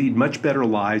people lead much better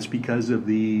lives because of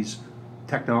these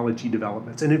technology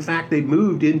developments. And in fact, they've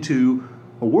moved into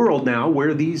a world now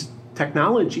where these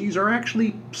technologies are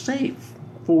actually safe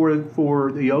for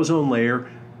the ozone layer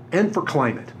and for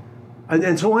climate.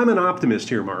 And so I'm an optimist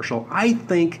here, Marshall. I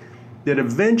think that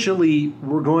eventually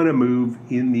we're going to move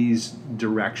in these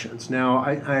directions. Now,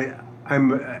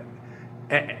 I'm,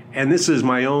 and this is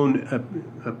my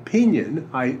own opinion,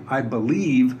 I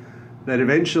believe that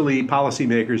eventually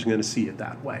policymakers are going to see it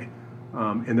that way,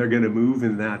 and they're going to move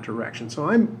in that direction. So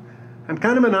I'm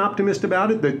kind of an optimist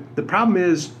about it. The problem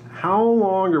is, how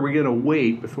long are we going to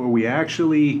wait before we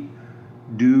actually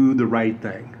do the right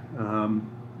thing?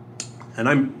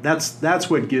 And that's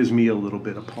what gives me a little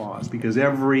bit of pause, because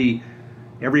every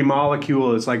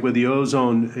molecule, it's like with the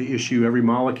ozone issue, every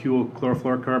molecule,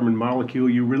 chlorofluorocarbon molecule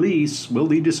you release will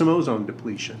lead to some ozone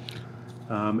depletion.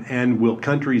 And will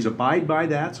countries abide by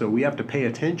that? So we have to pay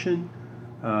attention.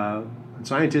 And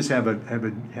scientists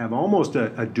have almost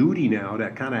a duty now to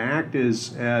kind of act as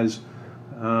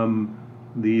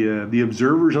the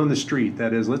observers on the street.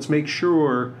 That is, let's make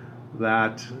sure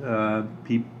that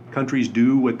countries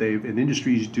do what and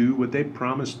industries do what they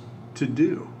promised to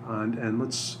do, and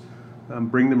let's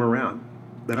bring them around.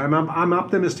 But I'm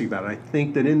optimistic about it. I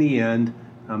think that in the end,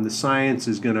 the science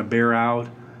is going to bear out,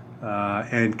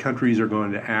 and countries are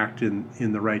going to act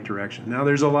in the right direction. Now,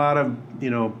 there's a lot of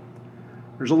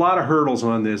hurdles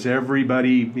on this.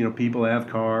 Everybody, people have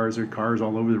cars. There are cars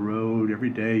all over the road. Every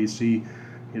day you see,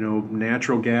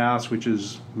 natural gas, which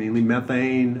is mainly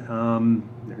methane.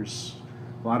 There's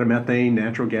a lot of methane,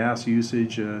 natural gas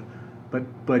usage.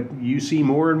 But you see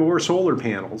more and more solar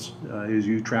panels as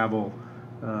you travel,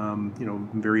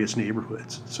 various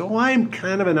neighborhoods. So I'm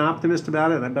kind of an optimist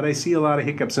about it, but I see a lot of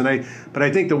hiccups. But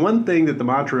I think the one thing that the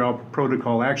Montreal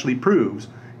Protocol actually proves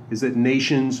is that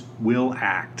nations will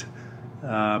act.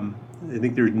 I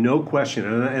think there's no question,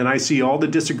 and I see all the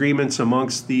disagreements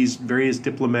amongst these various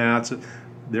diplomats.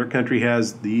 Their country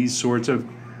has these sorts of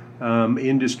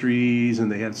industries,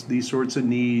 and they have these sorts of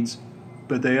needs,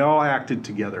 but they all acted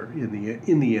together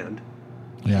in the end.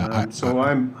 Yeah.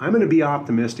 I'm going to be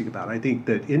optimistic about it. I think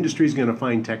that industry is going to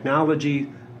find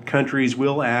technology, countries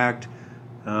will act.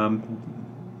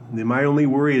 My only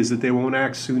worry is that they won't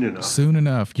act soon enough. Soon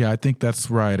enough. Yeah, I think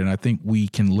that's right. And I think we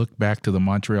can look back to the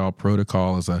Montreal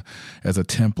Protocol as a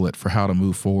template for how to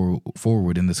move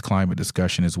forward in this climate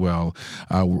discussion as well.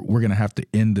 We're going to have to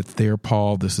end it there,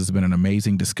 Paul. This has been an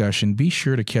amazing discussion. Be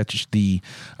sure to catch the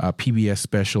PBS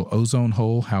special Ozone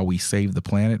Hole, How We Save the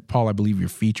Planet. Paul, I believe you're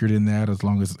featured in that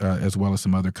as well as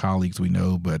some other colleagues we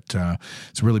know. But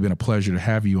it's really been a pleasure to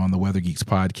have you on the Weather Geeks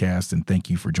podcast, and thank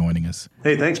you for joining us.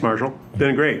 Hey, thanks, Marshall.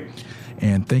 Been great.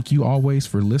 And thank you always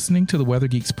for listening to the Weather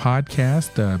Geeks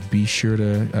podcast. Be sure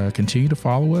to continue to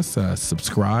follow us,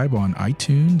 subscribe on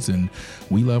iTunes and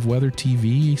We Love Weather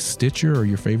TV, Stitcher, or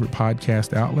your favorite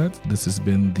podcast outlet. This has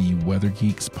been the Weather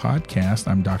Geeks podcast.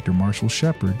 I'm Dr. Marshall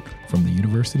Shepard from the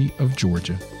University of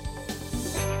Georgia.